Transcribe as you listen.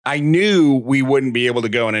I knew we wouldn't be able to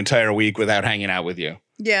go an entire week without hanging out with you.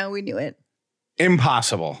 Yeah, we knew it.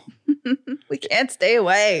 Impossible. We can't stay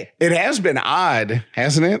away. It has been odd,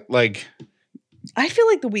 hasn't it? Like, I feel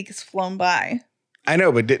like the week has flown by. I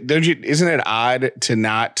know, but don't you? Isn't it odd to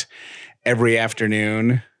not every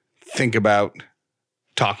afternoon think about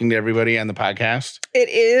talking to everybody on the podcast? It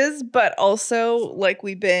is, but also like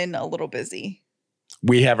we've been a little busy.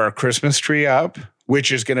 We have our Christmas tree up,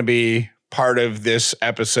 which is going to be part of this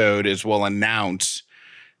episode. Is we'll announce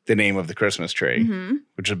the name of the Christmas tree,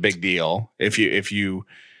 which is a big deal. If you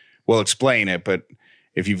will explain it, but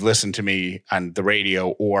if you've listened to me on the radio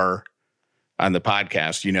or on the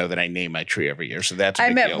podcast, you know that I name my tree every year. So that's a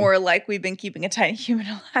big meant deal. More like we've been keeping a tiny human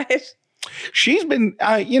alive. She's been,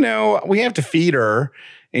 we have to feed her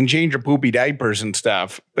and change her poopy diapers and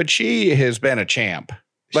stuff, but she has been a champ.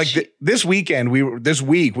 Like this week, we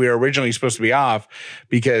were originally supposed to be off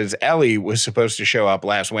because Ellie was supposed to show up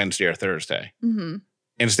last Wednesday or Thursday. Mm-hmm.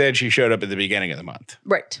 Instead, she showed up at the beginning of the month.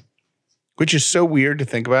 Right. Which is so weird to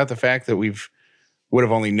think about, the fact that would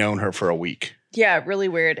have only known her for a week. Yeah, really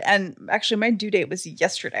weird. And actually, my due date was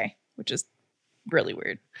yesterday, which is really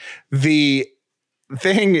weird. The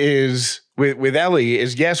thing is with Ellie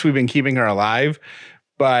is, yes, we've been keeping her alive,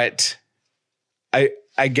 but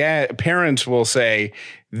I get parents will say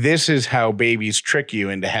this is how babies trick you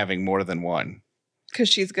into having more than one. Because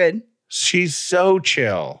she's good. She's so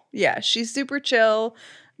chill. Yeah, she's super chill.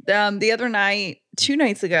 The other night, 2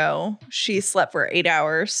 nights ago, she slept for 8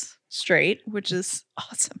 hours straight, which is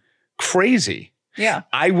awesome. Crazy. Yeah.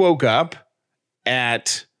 I woke up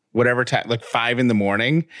at whatever time, like 5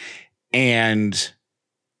 a.m, and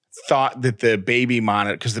thought that the baby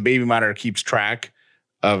monitor, because the baby monitor keeps track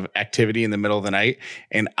of activity in the middle of the night,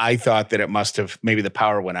 and I thought that it must have, maybe the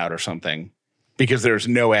power went out or something, because there's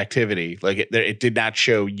no activity. Like it did not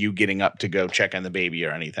show you getting up to go check on the baby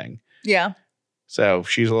or anything. Yeah. So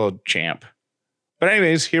she's a little champ. But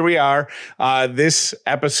anyways, here we are. This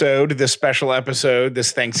episode, this special episode,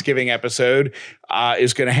 this Thanksgiving episode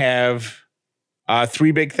is going to have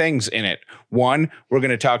 3 big things in it. 1, we're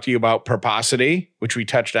going to talk to you about Purposity, which we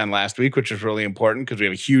touched on last week, which is really important because we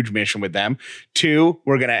have a huge mission with them. 2,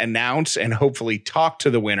 we're going to announce and hopefully talk to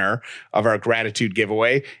the winner of our gratitude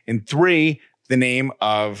giveaway. And 3, the name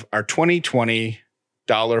of our 2020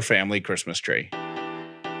 Dollar Family Christmas tree.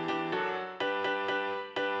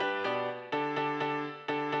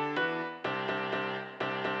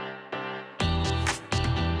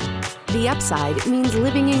 The Upside means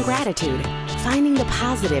living in gratitude, finding the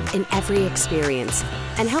positive in every experience,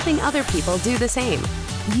 and helping other people do the same.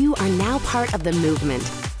 You are now part of the movement.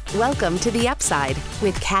 Welcome to The Upside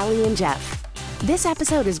with Callie and Jeff. This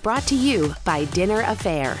episode is brought to you by Dinner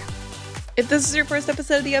Affair. If this is your first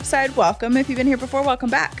episode of The Upside, welcome. If you've been here before, welcome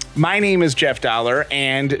back. My name is Jeff Dollar,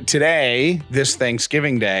 and today, this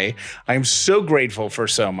Thanksgiving Day, I'm so grateful for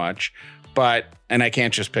so much, and I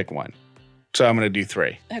can't just pick one. So I'm going to do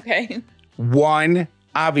 3. Okay. 1,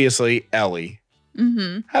 obviously, Ellie.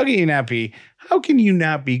 Mm-hmm. How can you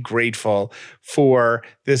not be grateful for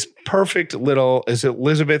this perfect little, is it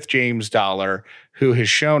Elizabeth James Dollar, who has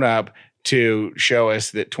shown up to show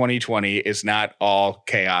us that 2020 is not all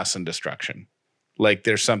chaos and destruction. Like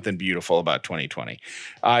there's something beautiful about 2020.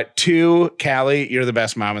 2, Callie, you're the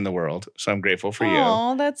best mom in the world. So I'm grateful for you.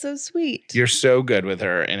 Oh, that's so sweet. You're so good with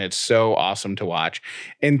her, and it's so awesome to watch.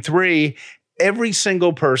 And 3, every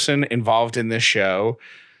single person involved in this show,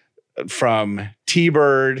 from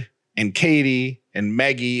T-Bird and Katie and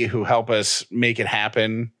Maggie, who help us make it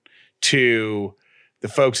happen, to the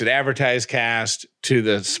folks at AdvertiseCast, to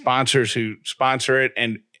the sponsors who sponsor it,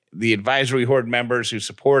 and the advisory board members who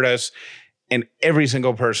support us, and every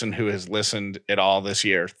single person who has listened at all this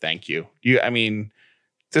year. Thank you.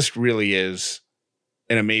 This really is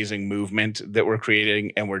an amazing movement that we're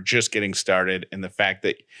creating, and we're just getting started. And the fact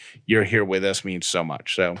that you're here with us means so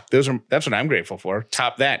much. So that's what I'm grateful for.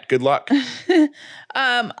 Top that. Good luck.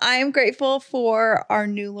 I'm grateful for our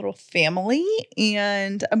new little family,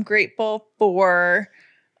 and I'm grateful for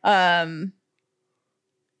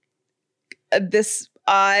this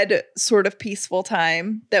odd sort of peaceful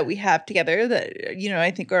time that we have together. That,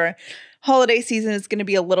 I think our holiday season is going to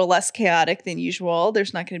be a little less chaotic than usual.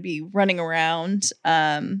 There's not going to be running around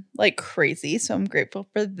like crazy. So I'm grateful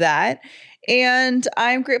for that. And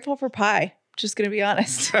I'm grateful for pie. Just going to be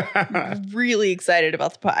honest. I'm really excited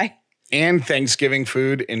about the pie. And Thanksgiving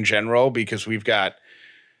food in general, because we've got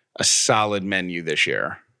a solid menu this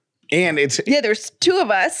year. And there's 2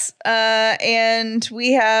 of us. And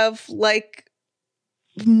we have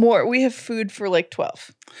more. We have food for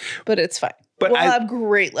 12, but it's fine. But we'll have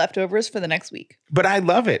great leftovers for the next week. But I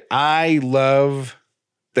love it. I love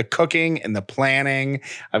the cooking and the planning.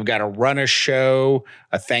 I've got to run a show,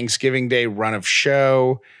 a Thanksgiving Day run of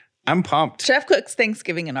show. I'm pumped. Jeff cooks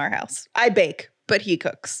Thanksgiving in our house. I bake, but he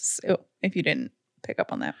cooks. So if you didn't pick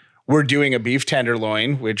up on that. We're doing a beef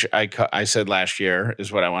tenderloin, which I said last year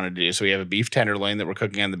is what I wanted to do. So we have a beef tenderloin that we're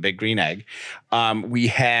cooking on the Big Green Egg. We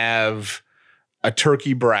have a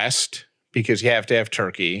turkey breast because you have to have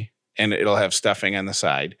turkey and it'll have stuffing on the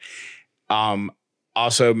side.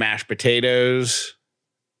 Also mashed potatoes,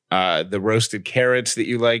 the roasted carrots that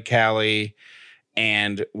you like, Callie.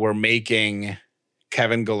 And we're making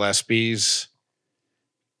Kevin Gillespie's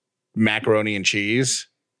macaroni and cheese.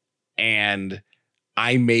 And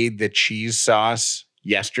I made the cheese sauce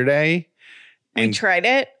yesterday. We tried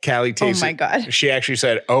it. Callie tasted it. Oh my God. She actually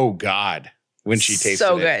said, "Oh God," when she tasted it.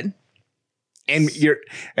 So good. And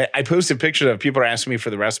I posted pictures of people are asking me for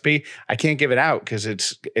the recipe. I can't give it out because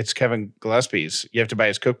it's Kevin Gillespie's. You have to buy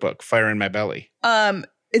his cookbook, Fire in My Belly.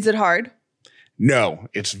 Is it hard? No,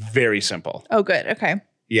 it's very simple. Oh, good. Okay.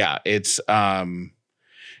 Yeah, it's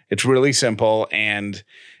really simple. And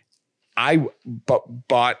I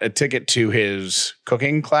bought a ticket to his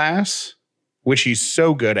cooking class, which he's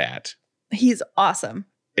so good at. He's awesome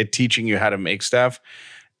at teaching you how to make stuff.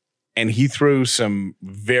 And he threw some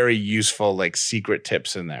very useful, like, secret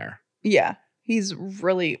tips in there. Yeah, he's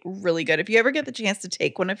really, really good. If you ever get the chance to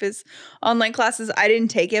take one of his online classes, I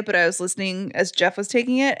didn't take it, but I was listening as Jeff was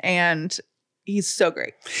taking it, and he's so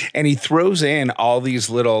great. And he throws in all these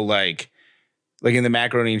little, like in the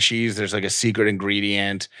macaroni and cheese, there's like a secret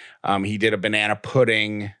ingredient. He did a banana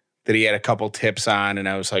pudding that he had a couple tips on, and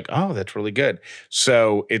I was like, oh, that's really good.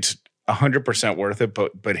 So it's 100% worth it,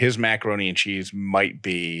 but his macaroni and cheese might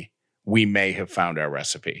be, we may have found our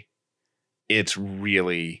recipe. It's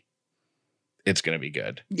going to be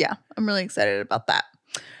good. Yeah, I'm really excited about that.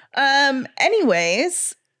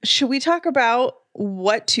 Anyways, should we talk about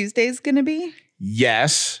what Tuesday is going to be?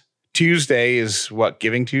 Yes. Tuesday is what?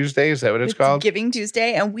 Giving Tuesday? Is that what it's called? Giving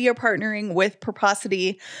Tuesday. And we are partnering with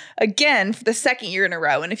Proposity again for the second year in a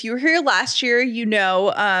row. And if you were here last year, you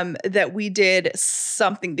know that we did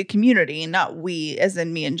something to community, not we as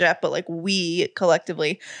in me and Jeff, but like we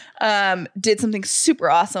collectively did something super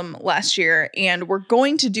awesome last year. And we're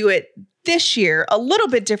going to do it this year a little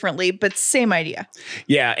bit differently, but same idea.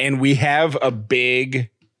 Yeah. And we have a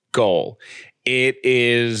big goal. It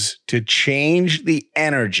is to change the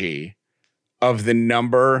energy of the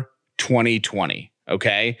number 2020.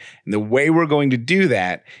 Okay. And the way we're going to do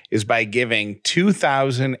that is by giving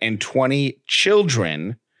 2020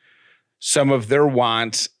 children some of their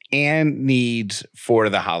wants and needs for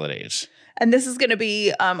the holidays. And this is going to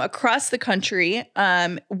be across the country.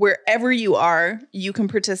 Wherever you are, you can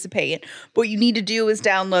participate. What you need to do is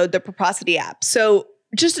download the Proposity app. So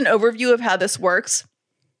just an overview of how this works.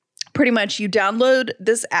 Pretty much you download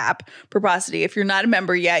this app, Proposity. If you're not a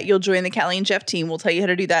member yet, you'll join the Callie and Jeff team. We'll tell you how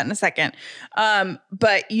to do that in a second.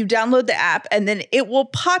 But you download the app and then it will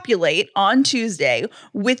populate on Tuesday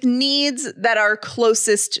with needs that are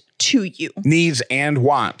closest to you. Needs and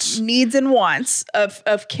wants. Needs and wants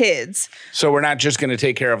of kids. So we're not just going to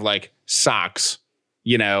take care of like socks,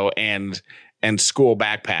 and school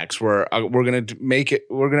backpacks. We're going to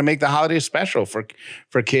make the holidays special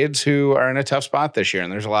for kids who are in a tough spot this year,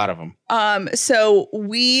 and there's a lot of them. So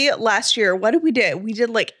we last year, what did we do? We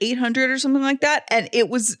did like 800 or something like that, and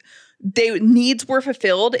needs were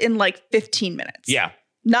fulfilled in like 15 minutes. Yeah.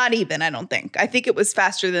 Not even, I don't think. I think it was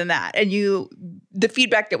faster than that. And the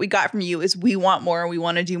feedback that we got from you is we want more, we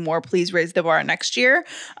want to do more. Please raise the bar next year.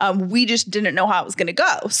 We just didn't know how it was going to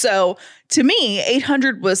go. So to me,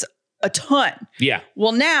 800 was a ton. Yeah.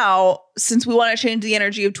 Well, now, since we want to change the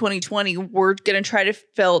energy of 2020, we're going to try to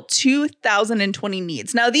fill 2020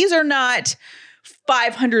 needs. Now, these are not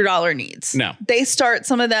 $500 needs. No. They start,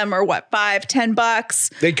 some of them are what,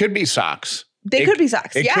 $5-10? They could be socks. They could be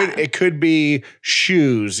socks. Yeah. It could be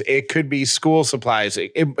shoes. It could be school supplies.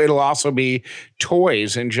 It'll also be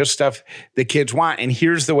toys and just stuff the kids want. And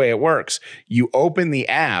here's the way it works. You open the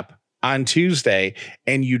app on Tuesday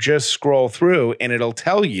and you just scroll through and it'll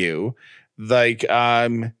tell you like, I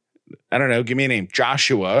don't know, give me a name.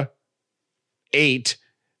 Joshua, 8,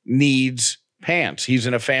 needs pants. He's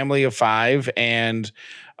in a family of 5 and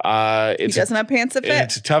he doesn't have pants to fit.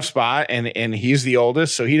 It's a tough spot and he's the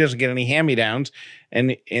oldest, so he doesn't get any hand-me-downs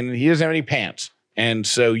and he doesn't have any pants. And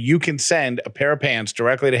so you can send a pair of pants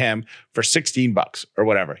directly to him for $16 or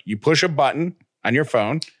whatever. You push a button on your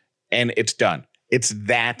phone and it's done. It's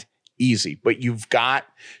that easy. But you've got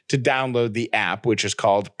to download the app, which is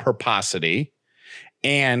called Proposity,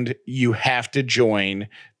 and you have to join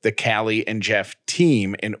the Callie and Jeff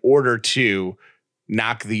team in order to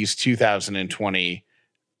knock these 2020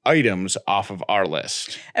 items off of our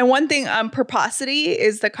list. And one thing, Purposity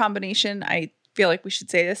is the combination. I feel like we should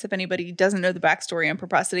say this if anybody doesn't know the backstory on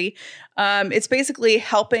Purposity. It's basically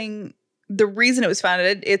helping. The reason it was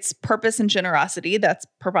founded, it's purpose and generosity. That's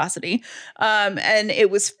Purposity. And it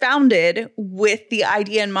was founded with the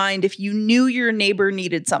idea in mind. If you knew your neighbor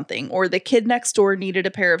needed something or the kid next door needed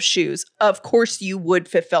a pair of shoes, of course you would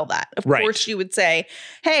fulfill that. Of course you would say,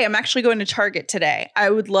 hey, I'm actually going to Target today. I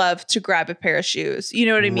would love to grab a pair of shoes. You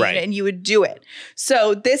know what I mean? Right. And you would do it.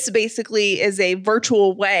 So this basically is a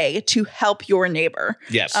virtual way to help your neighbor.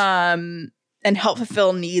 Yes. And help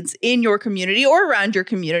fulfill needs in your community or around your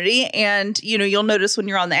community. And, you'll notice when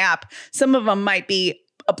you're on the app, some of them might be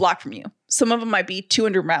a block from you. Some of them might be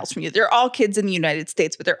 200 miles from you. They're all kids in the United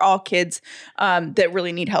States, but they're all kids that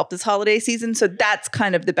really need help this holiday season. So that's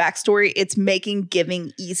kind of the backstory. It's making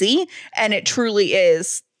giving easy, and it truly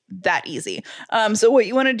is that easy. So what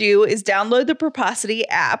you want to do is download the Purposity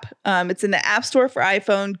app. It's in the App Store for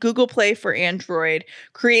iPhone, Google Play for Android.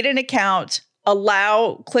 Create an account.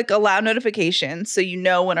 Click allow notifications so you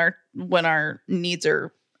know when our needs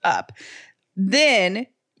are up. Then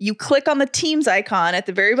you click on the Teams icon at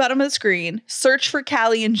the very bottom of the screen, search for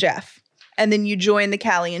Callie and Jeff, and then you join the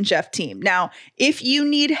Callie and Jeff team. Now, if you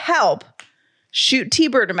need help, shoot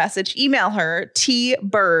T-Bird a message, email her,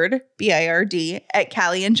 tbird, B-I-R-D, at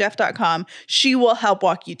callieandjeff.com. She will help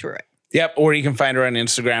walk you through it. Yep. Or you can find her on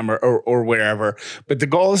Instagram or wherever. But the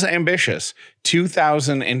goal is ambitious.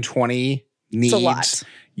 2020 needs. It's a lot.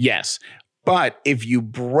 Yes. But if you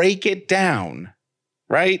break it down,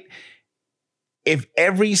 right? If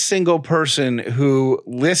every single person who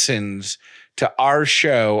listens to our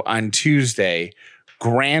show on Tuesday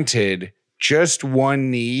granted just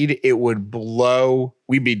one need, it would blow.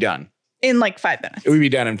 We'd be done. In like 5 minutes. We'd be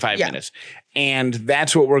done in 5 minutes. And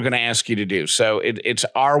that's what we're going to ask you to do. So it's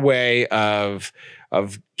our way of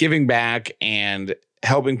giving back and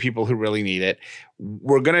helping people who really need it.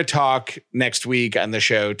 We're going to talk next week on the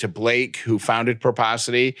show to Blake, who founded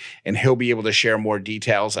Purposity, and he'll be able to share more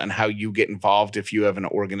details on how you get involved if you have an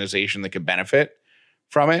organization that could benefit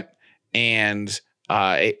from it. And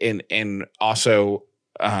also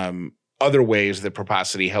other ways that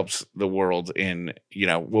Purposity helps the world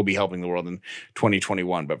we'll be helping the world in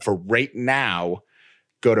 2021. But for right now,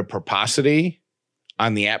 go to Purposity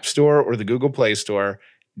on the App Store or the Google Play Store,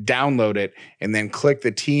 download it, and then click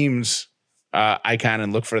the Teams icon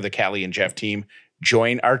and look for the Callie and Jeff team.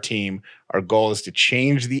 Join our team. Our goal is to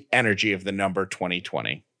change the energy of the number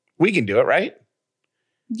 2020. We can do it, right?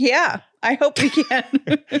 Yeah, I hope we can.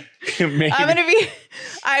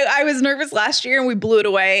 I was nervous last year and we blew it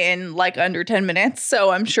away in like under 10 minutes.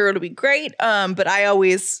 So I'm sure it'll be great. But I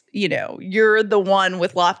always, you're the one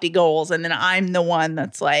with lofty goals. And then I'm the one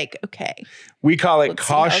that's like, okay. We call it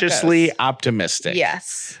cautiously optimistic.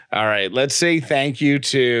 Yes. All right. Let's say thank you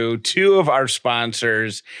to two of our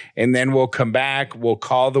sponsors, and then we'll come back. We'll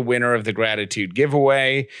call the winner of the gratitude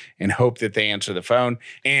giveaway and hope that they answer the phone.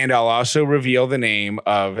 And I'll also reveal the name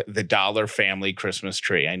of the Dollar Family Christmas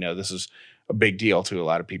tree. I know this is a big deal to a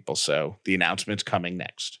lot of people, so the announcement's coming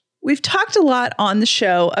next. We've talked a lot on the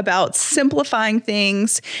show about simplifying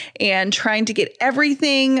things and trying to get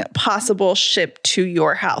everything possible shipped to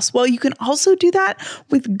your house. Well, you can also do that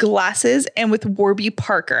with glasses and with Warby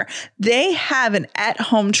Parker. They have an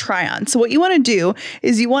at-home try-on. So what you want to do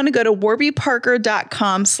is you want to go to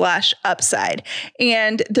warbyparker.com/upside,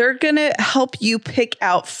 and they're going to help you pick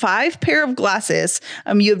out 5 pair of glasses.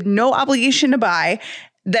 You have no obligation to buy,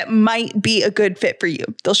 that might be a good fit for you.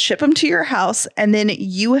 They'll ship them to your house, and then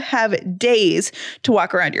you have days to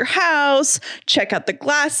walk around your house, check out the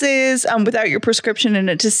glasses without your prescription in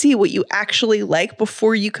it to see what you actually like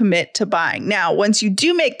before you commit to buying. Now, once you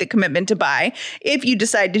do make the commitment to buy, if you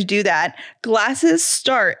decide to do that, glasses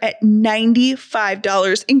start at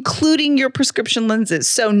 $95, including your prescription lenses.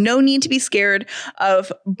 So no need to be scared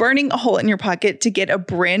of burning a hole in your pocket to get a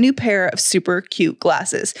brand new pair of super cute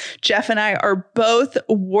glasses. Jeff and I are both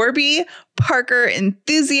Warby Parker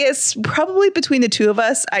enthusiasts. Probably between the two of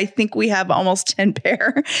us, I think we have almost 10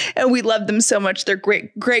 pair, and we love them so much. They're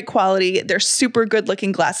great quality. They're super good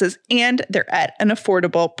looking glasses, and they're at an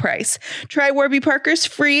affordable price. Try Warby Parker's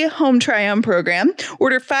free home try-on program.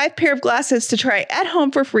 Order 5 pair of glasses to try at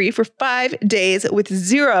home for free for 5 days with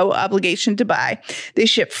 0 obligation to buy. They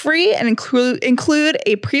ship free and include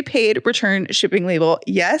a prepaid return shipping label.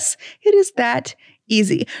 Yes, it is that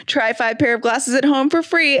Easy. Try 5 pair of glasses at home for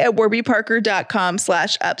free at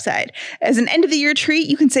warbyparker.com/upside. As an end of the year treat,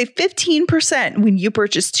 you can save 15% when you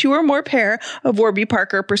purchase 2 or more pair of Warby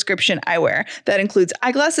Parker prescription eyewear. That includes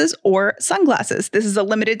eyeglasses or sunglasses. This is a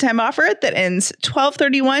limited time offer that ends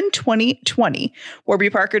 12/31/2020.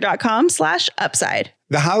 warbyparker.com/upside.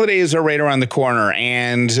 The holidays are right around the corner,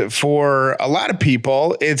 and for a lot of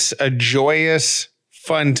people, it's a joyous,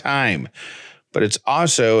 fun time, but it's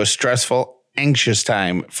also a stressful, anxious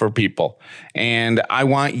time for people. And I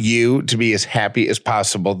want you to be as happy as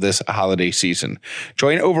possible this holiday season.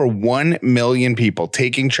 Join over 1 million people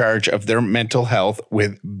taking charge of their mental health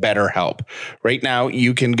with BetterHelp. Right now,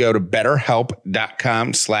 you can go to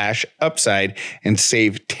betterhelp.com/upside and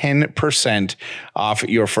save 10% off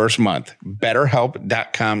your first month.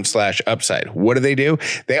 betterhelp.com/upside. What do?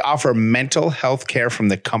 They offer mental health care from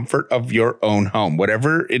the comfort of your own home.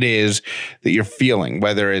 Whatever it is that you're feeling,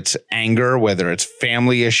 whether it's anger, whether it's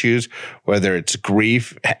family issues, whether it's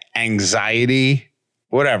grief, anxiety,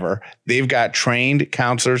 whatever, they've got trained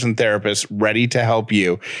counselors and therapists ready to help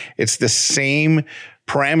you. It's the same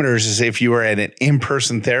parameters as if you were at an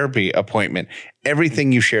in-person therapy appointment.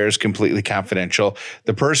 Everything you share is completely confidential.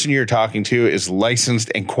 The person you're talking to is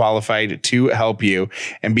licensed and qualified to help you.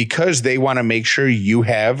 And because they want to make sure you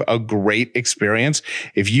have a great experience,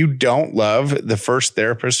 if you don't love the first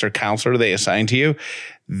therapist or counselor they assign to you,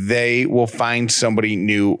 they will find somebody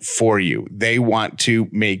new for you. They want to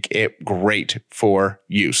make it great for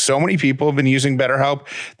you. So many people have been using BetterHelp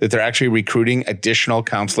that they're actually recruiting additional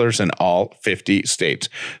counselors in all 50 states.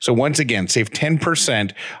 So once again, save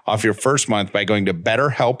 10% off your first month by going to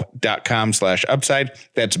betterhelp.com/upside.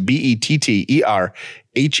 That's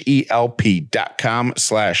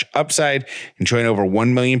BetterHelp.com/upside and join over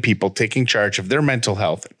 1 million people taking charge of their mental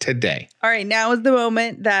health today. All right, now is the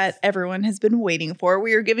moment that everyone has been waiting for.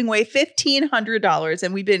 We are giving away $1,500,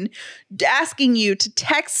 and we've been asking you to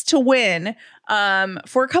text to win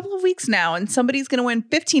for a couple of weeks now, and somebody's going to win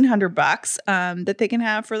 $1,500 that they can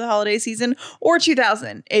have for the holiday season, or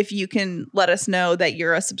 $2,000 if you can let us know that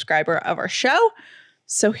you're a subscriber of our show.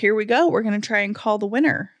 So here we go. We're going to try and call the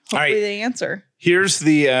winner. Hopefully they answer. Here's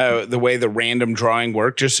the way the random drawing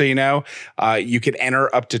worked, just so you know. You could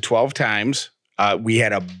enter up to 12 times. We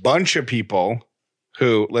had a bunch of people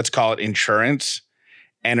who, let's call it insurance,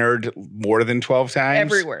 entered more than 12 times.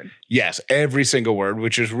 Every word. Yes, every single word,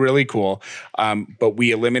 which is really cool. But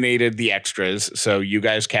we eliminated the extras. So you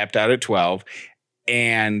guys capped out at 12.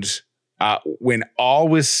 And when all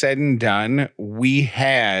was said and done, we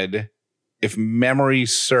had, if memory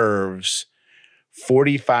serves,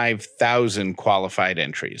 45,000 qualified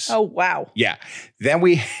entries. Oh, wow. Yeah. Then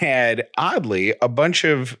we had, oddly, a bunch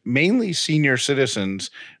of mainly senior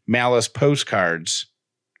citizens mail us postcards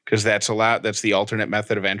because that's allowed. That's the alternate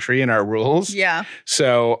method of entry in our rules. Yeah.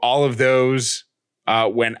 So all of those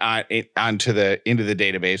went into the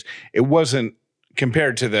database. It wasn't,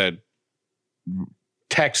 compared to the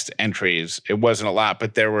text entries, it wasn't a lot,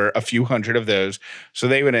 but there were a few hundred of those. So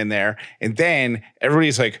they went in there. And then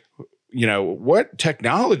everybody's like, you know, what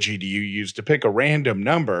technology do you use to pick a random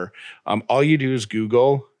number? All you do is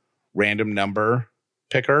Google random number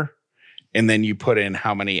picker, and then you put in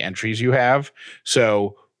how many entries you have.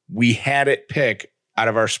 So we had it pick out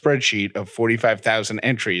of our spreadsheet of 45,000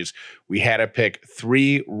 entries. We had to pick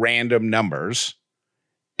 3 random numbers,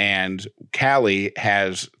 and Callie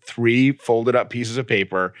has 3 folded up pieces of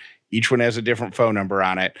paper. Each one has a different phone number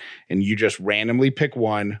on it, and you just randomly pick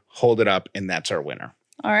one, hold it up, and that's our winner.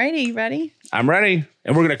 All right, are you ready? I'm ready.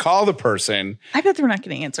 And we're going to call the person. I bet they're not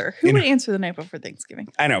going to answer. Who would answer the night before Thanksgiving?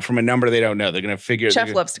 I know, from a number they don't know. They're going to figure.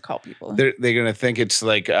 Jeff loves to call people. They're going to think it's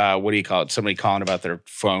like, what do you call it? Somebody calling about their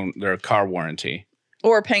phone, their car warranty.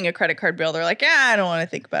 Or paying a credit card bill. They're like, I don't want to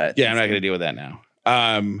think about it. Yeah, I'm not going to deal with that now.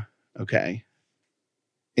 Okay.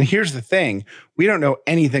 And here's the thing. We don't know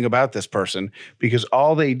anything about this person because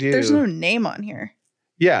all they do. There's no name on here.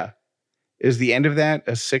 Yeah. Is the end of that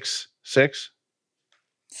a 66?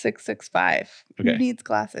 665. Okay. Who needs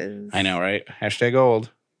glasses? I know, right? Hashtag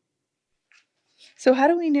old. So how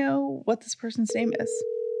do we know what this person's name is?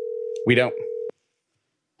 We don't.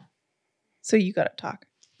 So you got to talk.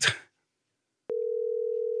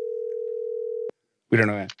 We don't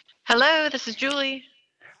know that. Hello, this is Julie.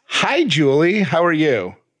 Hi, Julie. How are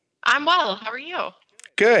you? I'm well. How are you?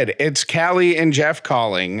 Good. It's Callie and Jeff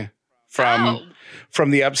calling from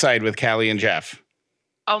the Upside with Callie and Jeff.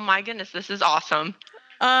 Oh my goodness, this is awesome.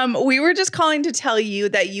 We were just calling to tell you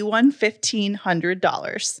that you won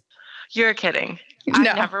 $1,500. You're kidding. No. I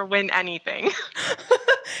never win anything.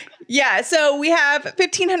 Yeah, so we have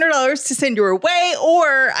 $1,500 to send your way,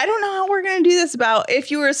 or I don't know how we're going to do this about if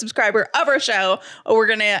you were a subscriber of our show, or we're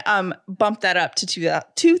going to bump that up to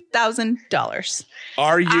 $2,000.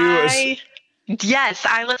 Are you? Yes,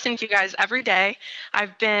 I listen to you guys every day.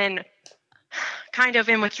 I've been kind of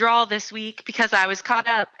in withdrawal this week because I was caught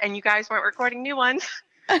up and you guys weren't recording new ones.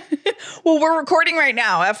 Well, we're recording right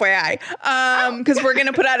now, FYI, because we're going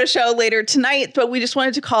to put out a show later tonight. But we just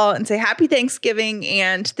wanted to call and say happy Thanksgiving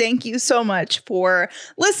and thank you so much for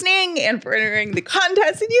listening and for entering the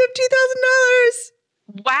contest. And you have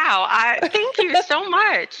 $2,000. Wow, thank you so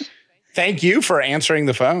much. Thank you for answering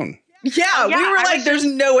the phone. Yeah, we were like, there's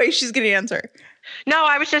no way she's going to answer. No,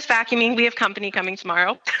 I was just vacuuming. We have company coming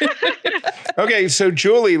tomorrow. Okay, so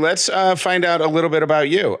Julie, let's find out a little bit about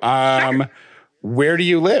you. Sure. Where do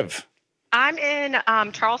you live? I'm in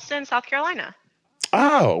Charleston, South Carolina.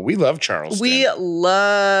 Oh, we love Charleston. We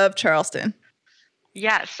love Charleston.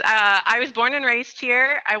 Yes, I was born and raised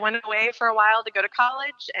here. I went away for a while to go to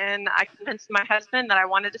college, and I convinced my husband that I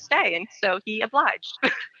wanted to stay, and so he obliged.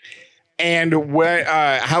 And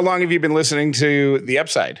how long have you been listening to The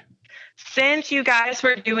Upside? Since you guys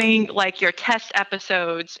were doing like your test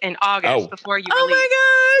episodes in August before you released. Oh my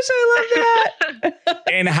gosh, I love that.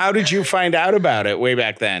 And how did you find out about it way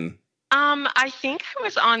back then? I think I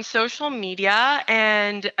was on social media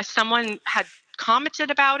and someone had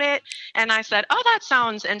commented about it, and I said, "Oh, that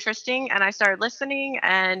sounds interesting," and I started listening,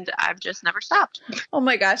 and I've just never stopped. Oh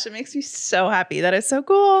my gosh, it makes me so happy. That is so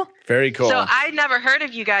cool. Very cool. So I never heard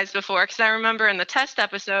of you guys before because I remember in the test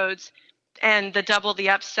episodes and the Double the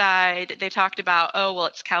Upside, they talked about, oh, well,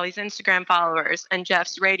 it's Kelly's Instagram followers and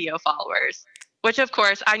Jeff's radio followers, which, of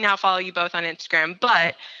course, I now follow you both on Instagram,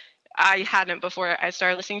 but I hadn't before I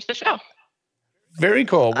started listening to the show. Very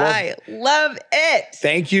cool. Well, I love it.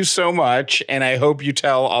 thank you so much. And I hope you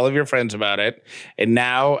tell all of your friends about it. And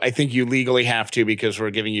now I think you legally have to because we're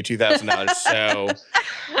giving you $2,000. So,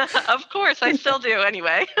 Of course, I still do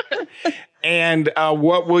anyway. and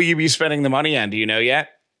what will you be spending the money on? Do you know yet?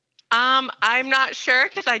 I'm not sure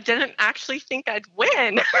because I didn't actually think I'd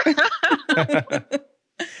win.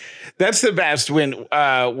 That's the best when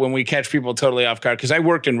we catch people totally off guard. Because I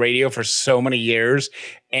worked in radio for so many years,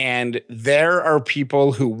 and there are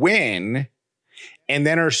people who win and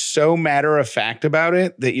then are so matter of fact about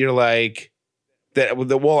it that you're like, that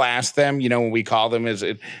we'll ask them, you know, when we call them,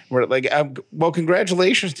 we're like, well,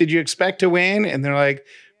 congratulations. Did you expect to win? And they're like,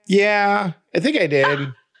 yeah, I think I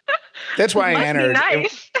did. That's why I entered.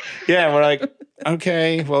 Nice. Yeah, we're like,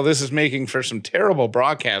 okay, well, this is making for some terrible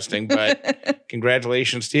broadcasting, but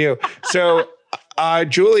congratulations to you. So,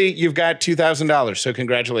 Julie, you've got $2,000. So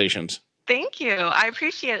congratulations. Thank you. I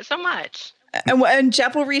appreciate it so much. And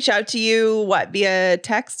Jeff will reach out to you, via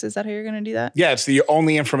text? Is that how you're going to do that? Yeah, it's the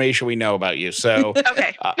only information we know about you. So,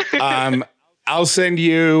 Okay. I'll send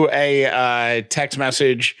you a text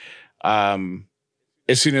message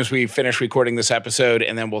as soon as we finish recording this episode,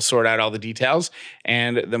 and then we'll sort out all the details,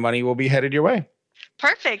 and the money will be headed your way.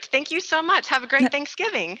 Perfect. Thank you so much. Have a great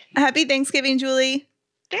Thanksgiving. Happy Thanksgiving, Julie.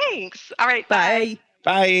 Thanks. All right. Bye.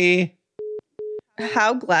 Bye.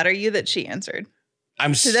 How glad are you that she answered?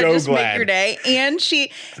 I'm Did so that just glad. make your day? And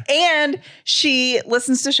she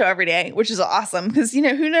listens to the show every day, which is awesome because, you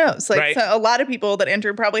know, who knows? Like Right. so a lot of people that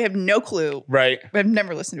enter probably have no clue. Right. I've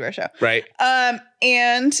never listened to our show. Right.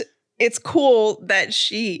 And it's cool that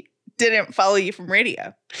she didn't follow you from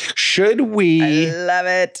radio. Should I we? love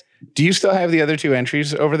it. Do you still have the other two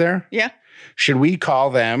entries over there? Yeah. Should we call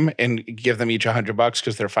them and give them each $100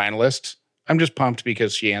 because they're finalists? I'm just pumped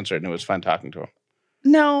because she answered and it was fun talking to them.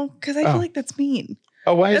 No, because I Oh. feel like that's mean.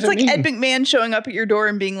 Oh, why is That's it like mean? Ed McMahon showing up at your door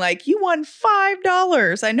and being like, you won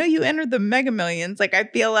 $5. I know you entered the Mega Millions. Like, I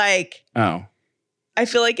feel like Oh,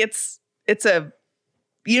 it's a,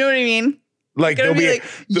 you know what I mean? like Gonna there'll be be. like,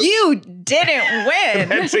 you didn't win.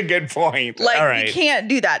 That's a good point. Like, All right. you can't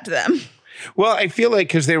do that to them. Well, I feel like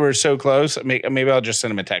because they were so close, maybe I'll just send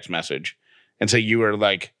them a text message and say you were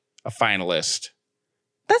like a finalist.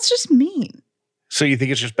 That's just mean. So you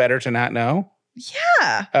think it's just better to not know?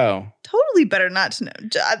 Yeah. Oh, Totally better not to know.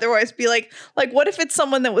 Otherwise, be like, what if it's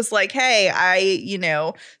someone that was like, hey,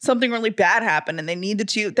 something really bad happened and they need the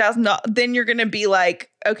 $2,000. Then you're going to be like,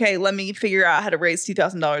 okay, let me figure out how to raise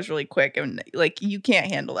 $2,000 really quick. And like, you can't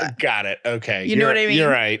handle that. got it. Okay. You know what I mean?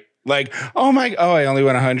 You're right. Like, I only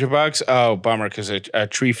won $100. Oh, bummer. Because a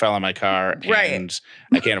tree fell on my car Right. and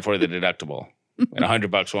I can't afford the deductible. And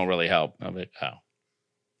 $100 won't really help. I'm like, oh.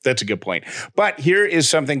 That's a good point. But here is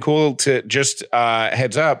something cool to just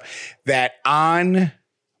heads up that on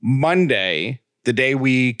Monday, the day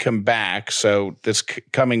we come back, so this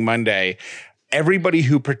coming Monday, everybody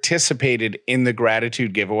who participated in the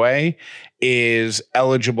gratitude giveaway is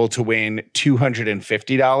eligible to win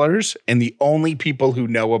 $250. And the only people who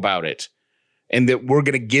know about it, and that we're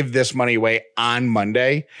going to give this money away on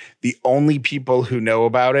Monday, the only people who know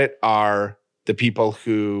about it are the people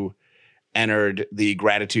who entered the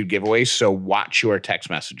gratitude giveaway. So watch your text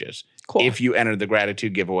messages. Cool. If you entered the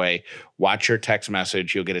gratitude giveaway, watch your text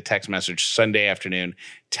message. You'll get a text message Sunday afternoon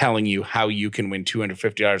telling you how you can win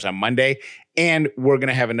 $250 on Monday. And we're going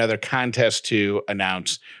to have another contest to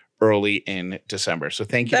announce early in December. So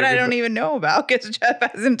thank you. That I don't even know about because Jeff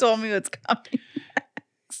hasn't told me what's coming.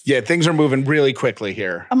 Yeah, things are moving really quickly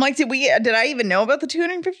here. I'm like, did I even know about the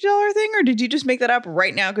 $250 thing, or did you just make that up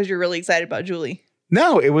right now because you're really excited about Julie?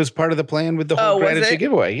 No, it was part of the plan with the whole gratitude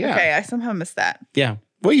giveaway. Yeah. Okay, I somehow missed that. Yeah.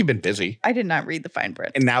 Well, you've been busy. I did not read the fine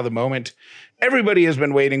print. And now the moment everybody has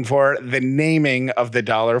been waiting for, the naming of the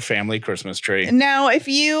Dollar Family Christmas tree. Now,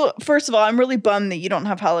 first of all, I'm really bummed that you don't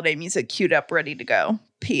have holiday music queued up ready to go.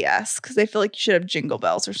 P.S. Because I feel like you should have jingle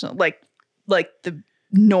bells or something, like the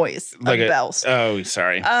noise of bells. Oh,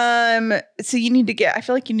 sorry. So you need to I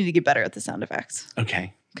feel like you need to get better at the sound effects.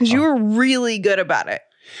 Okay. Because you were really good about it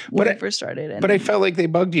when But I first started. But I felt like they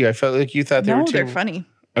bugged you. I felt like you thought they were too. They're funny.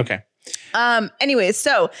 Okay. Anyways,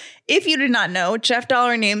 so if you did not know, Jeff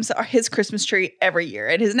Dollar names his Christmas tree every year.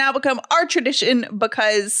 It has now become our tradition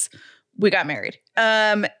because we got married.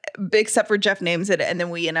 Except for Jeff names it and then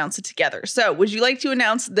we announce it together. So would you like to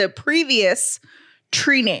announce the previous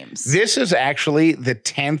tree names? This is actually the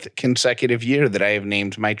 10th consecutive year that I have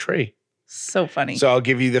named my tree. So funny. So I'll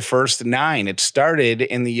give you the first 9. It started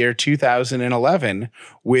in the year 2011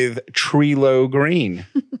 with Treelo Green.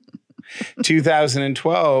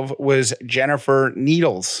 2012 was Jennifer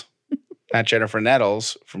Needles, not Jennifer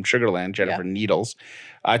Nettles from Sugarland, Jennifer Needles.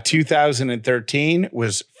 2013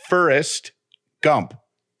 was Forrest Gump.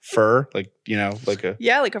 Fur, like a...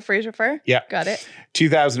 Yeah, like a Fraser fur. Yeah. Got it.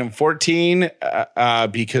 2014,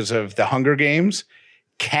 because of the Hunger Games,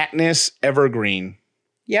 Katniss Evergreen.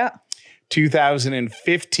 Yeah.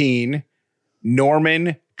 2015,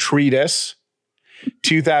 Norman Treatise.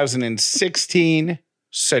 2016,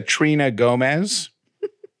 Satrina Gomez.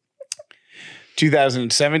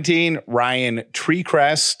 2017, Ryan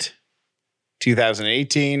Treecrest.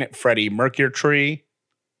 2018, Freddie Mercury.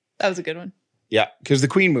 That was a good one. Yeah, because the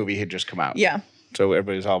Queen movie had just come out. Yeah. So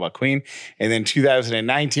everybody's all about Queen. And then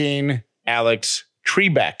 2019, Alex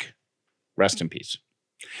Trebek. Rest in peace.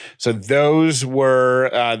 So those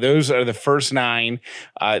are the first 9.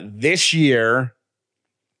 This year,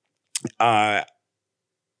 I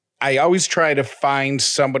always try to find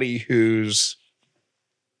somebody who's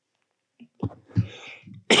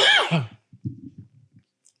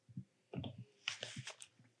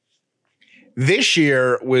this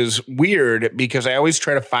year was weird because I always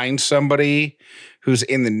try to find somebody who's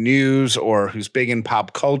in the news or who's big in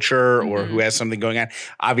pop culture or who has something going on.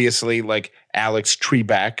 Obviously, like Alex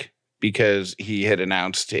Trebek, because he had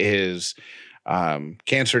announced his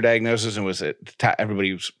cancer diagnosis and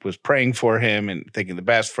everybody was praying for him and thinking the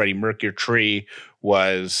best. Freddie Mercury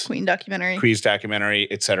was Queen's documentary,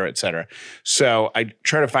 et cetera, et cetera. So I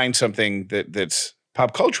try to find something that's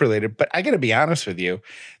pop culture related, but I got to be honest with you.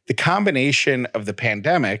 The combination of the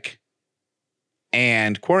pandemic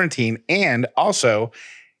and quarantine, and also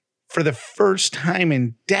for the first time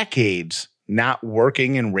in decades, not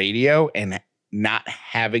working in radio and not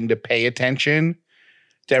having to pay attention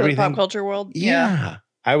to everything. The pop culture world. Yeah.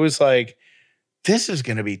 I was like, this is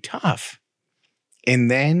going to be tough. And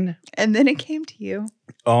then it came to you.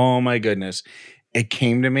 Oh my goodness. It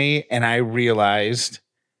came to me and I realized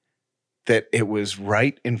that it was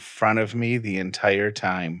right in front of me the entire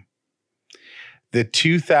time. The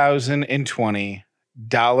 2020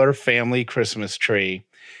 Dollar Family Christmas tree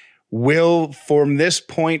will, from this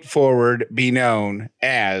point forward, be known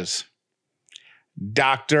as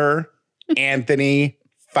Dr. Anthony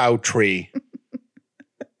Fauci.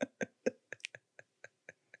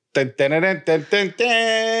 Dun, dun, dun, dun, dun,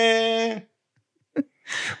 dun.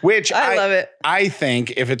 Which I love it. I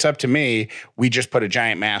think if it's up to me, we just put a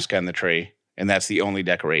giant mask on the tree and that's the only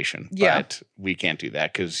decoration. Yeah. But we can't do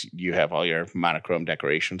that because you have all your monochrome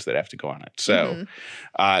decorations that have to go on it. So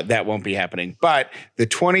that won't be happening. But the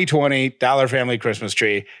 2020 Dollar Family Christmas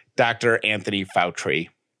tree, Dr. Anthony Fauci.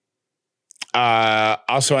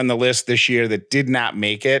 Also on the list this year that did not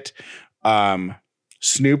make it,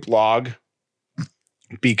 Snoop Logg,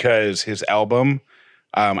 because his album,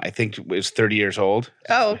 I think it was 30 years old.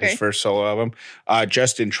 Oh, okay. His first solo album.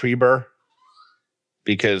 Justin Trieber,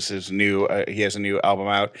 because he has a new album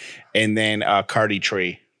out. And then Cardi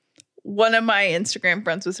Tree. One of my Instagram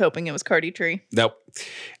friends was hoping it was Cardi Tree. Nope.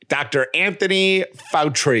 Dr. Anthony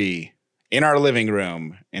Fauci in our living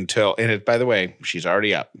room by the way, she's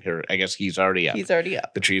already up here. I guess he's already up. He's already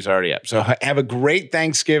up. The tree's already up. So have a great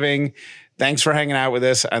Thanksgiving. Thanks for hanging out with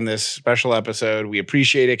us on this special episode. We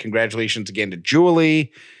appreciate it. Congratulations again to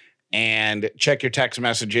Julie. And check your text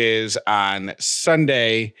messages on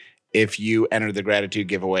Sunday if you enter the gratitude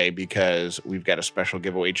giveaway, because we've got a special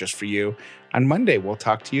giveaway just for you. On Monday, we'll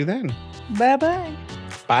talk to you then. Bye-bye.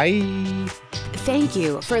 Bye. Thank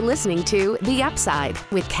you for listening to The Upside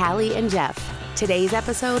with Callie and Jeff. Today's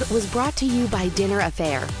episode was brought to you by Dinner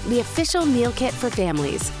Affair, the official meal kit for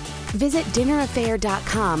families. Visit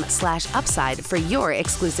dinneraffair.com/upside for your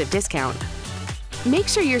exclusive discount. Make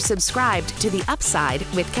sure you're subscribed to The Upside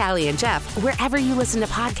with Callie and Jeff wherever you listen to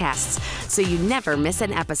podcasts so you never miss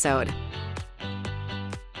an episode.